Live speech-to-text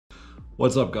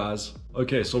What's up, guys?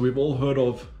 Okay, so we've all heard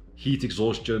of heat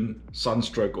exhaustion,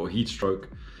 sunstroke or heat stroke,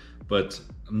 but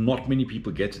not many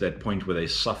people get to that point where they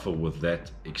suffer with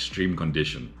that extreme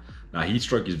condition. Now, heat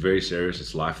stroke is very serious,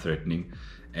 it's life-threatening,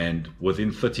 and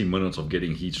within 30 minutes of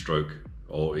getting heat stroke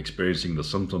or experiencing the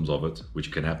symptoms of it,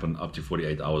 which can happen up to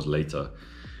 48 hours later,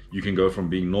 you can go from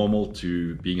being normal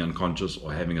to being unconscious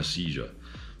or having a seizure.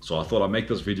 So I thought I'd make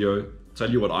this video, tell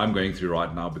you what I'm going through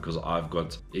right now, because I've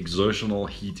got exertional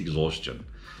heat exhaustion,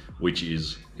 which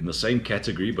is in the same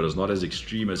category, but it's not as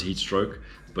extreme as heat stroke,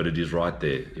 but it is right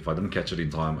there. If I didn't catch it in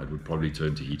time, it would probably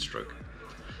turn to heat stroke.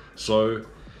 So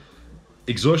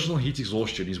exertional heat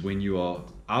exhaustion is when you are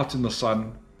out in the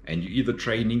sun and you're either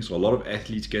training, so a lot of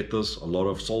athletes get this, a lot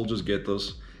of soldiers get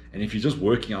this, and if you're just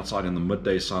working outside in the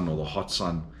midday sun or the hot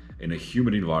sun in a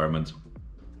humid environment,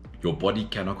 your body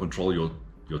cannot control your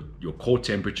core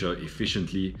temperature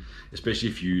efficiently, especially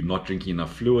if you're not drinking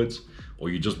enough fluids or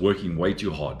you're just working way too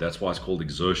hard. That's why it's called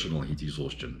exertional heat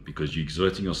exhaustion, because you're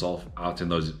exerting yourself out in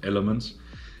those elements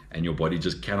and your body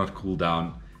just cannot cool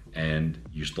down and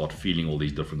you start feeling all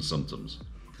these different symptoms.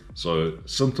 So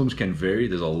symptoms can vary.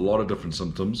 There's a lot of different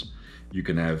symptoms. You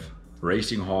can have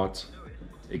racing heart,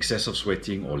 excessive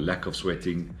sweating or lack of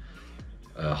sweating,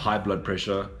 high blood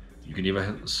pressure. You can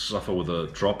even suffer with a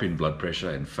drop in blood pressure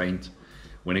and faint.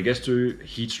 When it gets to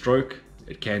heat stroke,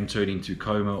 it can turn into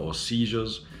coma or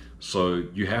seizures. So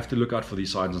you have to look out for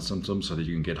these signs and symptoms so that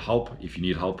you can get help if you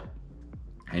need help,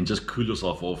 and just cool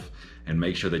yourself off and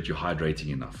make sure that you're hydrating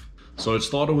enough. So it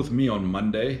started with me on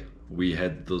Monday. We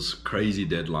had this crazy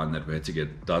deadline that we had to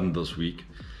get done this week.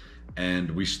 And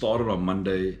we started on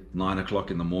Monday, 9 o'clock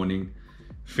in the morning,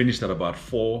 finished at about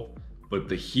 4. But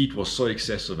the heat was so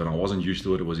excessive and I wasn't used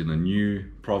to it. It was in a new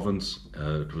province.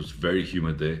 It was very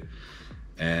humid there.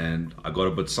 And I got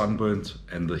a bit sunburnt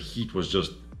and the heat was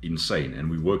just insane. And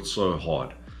we worked so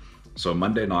hard. So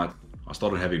Monday night, I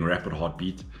started having rapid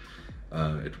heartbeat.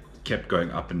 It kept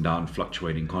going up and down,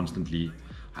 fluctuating constantly.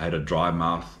 I had a dry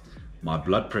mouth. My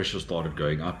blood pressure started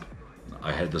going up.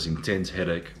 I had this intense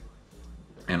headache.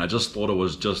 And I just thought it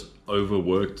was just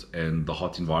overworked and the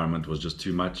hot environment was just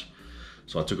too much.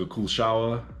 So I took a cool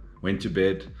shower, went to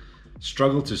bed,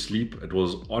 struggled to sleep. It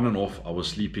was on and off. I was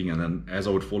sleeping, and then as I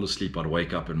would fall asleep, I'd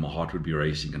wake up and my heart would be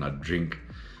racing, and I'd drink.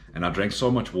 And I drank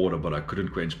so much water, but I couldn't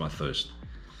quench my thirst.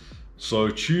 So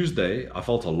Tuesday, I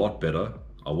felt a lot better.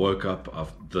 I woke up,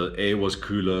 the air was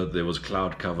cooler, there was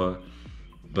cloud cover,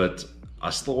 but I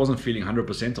still wasn't feeling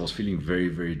 100%. I was feeling very,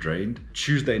 very drained.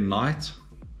 Tuesday night,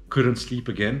 couldn't sleep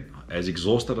again. As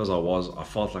exhausted as I was, I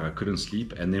felt like I couldn't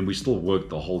sleep, and then we still worked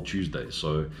the whole Tuesday.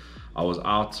 So I was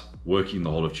out working the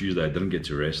whole of Tuesday. I didn't get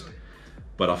to rest,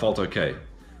 but I felt okay.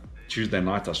 Tuesday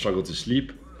night, I struggled to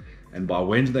sleep, and by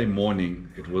Wednesday morning,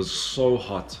 it was so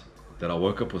hot that I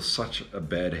woke up with such a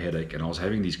bad headache, and I was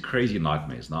having these crazy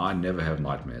nightmares. Now, I never have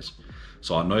nightmares,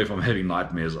 so I know if I'm having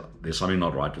nightmares, there's something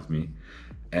not right with me,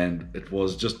 and it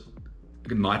was just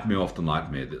nightmare after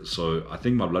nightmare. So I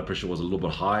think my blood pressure was a little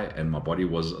bit high and my body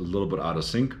was a little bit out of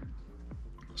sync.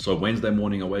 So Wednesday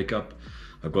morning I wake up,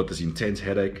 I've got this intense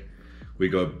headache. We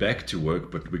go back to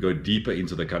work, but we go deeper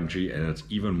into the country and it's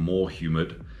even more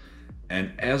humid.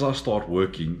 And as I start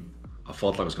working, I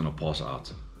felt like I was going to pass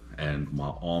out, and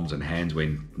my arms and hands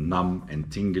went numb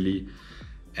and tingly,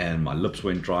 and my lips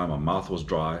went dry, my mouth was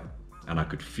dry, and I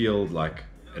could feel like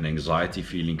an anxiety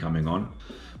feeling coming on.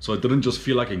 So it didn't just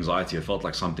feel like anxiety, it felt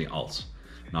like something else.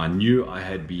 Now I knew I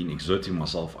had been exerting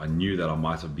myself. I knew that I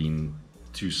might have been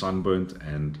too sunburnt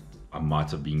and I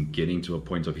might have been getting to a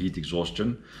point of heat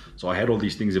exhaustion. So I had all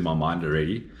these things in my mind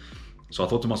already. So I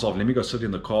thought to myself, let me go sit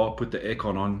in the car, put the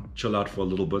aircon on, chill out for a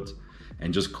little bit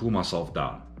and just cool myself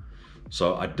down.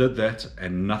 So I did that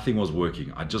and nothing was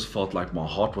working. I just felt like my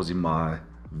heart was in my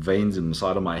veins in the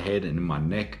side of my head and in my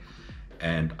neck.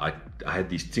 And I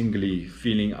had this tingly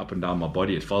feeling up and down my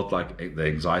body. It felt like the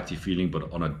anxiety feeling,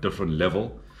 but on a different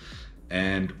level.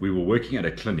 And we were working at a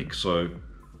clinic. So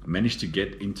I managed to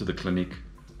get into the clinic.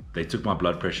 They took my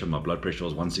blood pressure. My blood pressure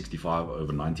was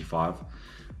 165/95,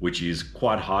 which is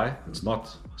quite high. It's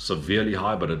not severely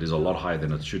high, but it is a lot higher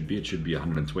than it should be. It should be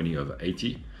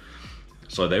 120/80.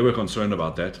 So they were concerned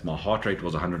about that. My heart rate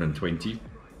was 120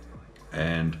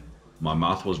 and my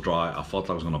mouth was dry. I felt like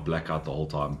I was going to black out the whole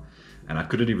time. And I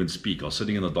couldn't even speak. I was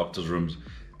sitting in the doctor's rooms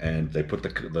and they put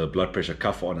the blood pressure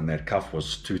cuff on, and that cuff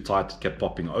was too tight. It kept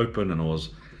popping open and it was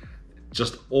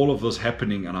just all of this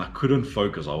happening and I couldn't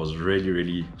focus. I was really,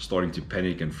 really starting to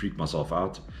panic and freak myself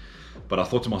out. But I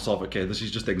thought to myself, okay, this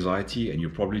is just anxiety and you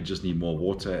probably just need more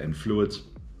water and fluids.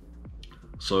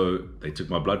 So they took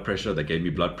my blood pressure. They gave me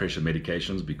blood pressure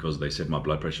medications because they said my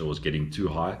blood pressure was getting too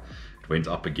high. It went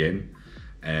up again.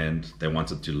 and they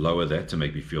wanted to lower that to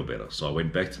make me feel better. So I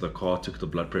went back to the car, took the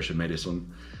blood pressure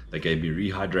medicine. They gave me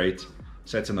rehydrate,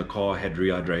 sat in the car, had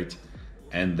rehydrate,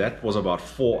 and that was about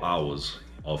 4 hours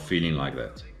of feeling like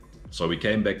that. So we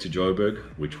came back to Joburg,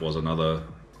 which was another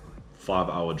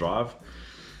 5-hour drive.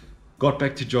 Got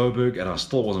back to Joburg and I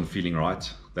still wasn't feeling right.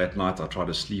 That night I tried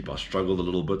to sleep, I struggled a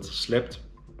little bit, slept.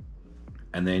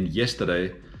 And then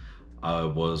yesterday I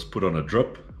was put on a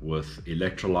drip with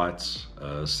electrolytes,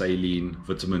 saline,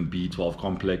 vitamin B12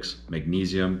 complex,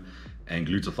 magnesium, and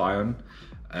glutathione.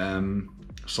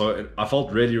 So I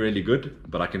felt really, really good,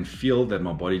 but I can feel that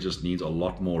my body just needs a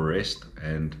lot more rest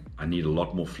and I need a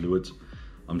lot more fluids.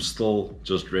 I'm still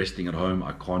just resting at home.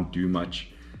 I can't do much.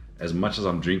 As much as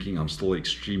I'm drinking, I'm still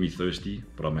extremely thirsty,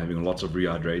 but I'm having lots of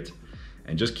rehydrate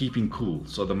and just keeping cool.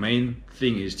 So the main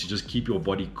thing is to just keep your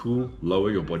body cool, lower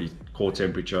your body core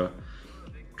temperature,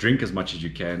 drink as much as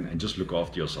you can, and just look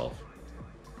after yourself.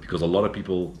 Because a lot of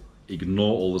people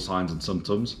ignore all the signs and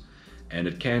symptoms, and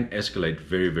it can escalate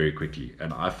very, very quickly.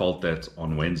 And I felt that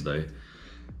on Wednesday.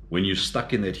 When you're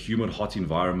stuck in that humid, hot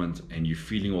environment and you're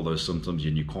feeling all those symptoms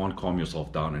and you can't calm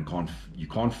yourself down and you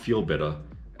can't feel better,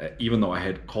 even though I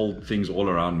had cold things all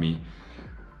around me,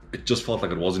 it just felt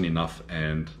like it wasn't enough,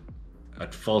 and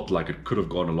it felt like it could have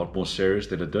gone a lot more serious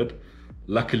than it did.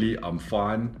 Luckily, I'm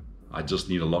fine. I just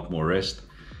need a lot more rest.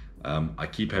 I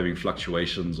keep having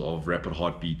fluctuations of rapid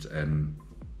heartbeat and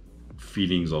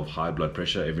feelings of high blood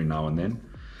pressure every now and then,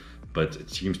 but it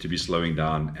seems to be slowing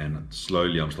down, and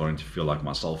slowly I'm starting to feel like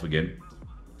myself again.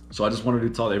 So I just wanted to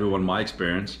tell everyone my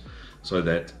experience, so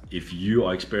that if you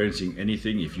are experiencing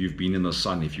anything, if you've been in the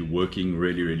sun, if you're working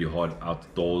really, really hard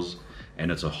outdoors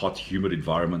and it's a hot, humid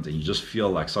environment and you just feel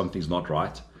like something's not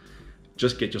right,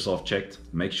 just get yourself checked.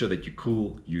 Make sure that you're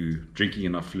cool, you're drinking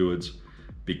enough fluids,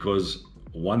 because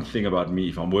one thing about me,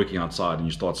 if I'm working outside and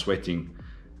you start sweating,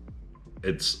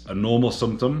 it's a normal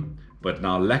symptom, but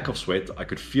now lack of sweat, I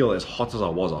could feel as hot as I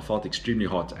was. I felt extremely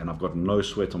hot and I've got no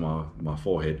sweat on my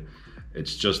forehead.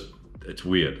 It's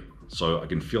weird. So I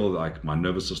can feel like my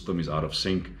nervous system is out of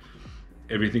sync.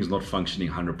 Everything's not functioning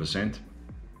 100%.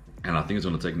 And I think it's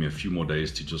gonna take me a few more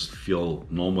days to just feel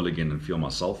normal again and feel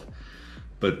myself.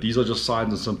 But these are just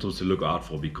signs and symptoms to look out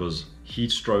for, because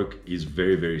heat stroke is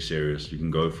very, very serious. You can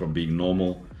go from being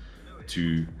normal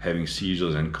to having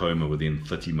seizures and coma within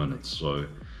 30 minutes. So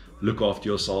look after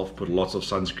yourself, put lots of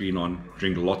sunscreen on,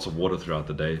 drink lots of water throughout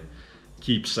the day,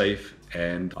 keep safe,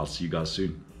 and I'll see you guys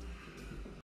soon.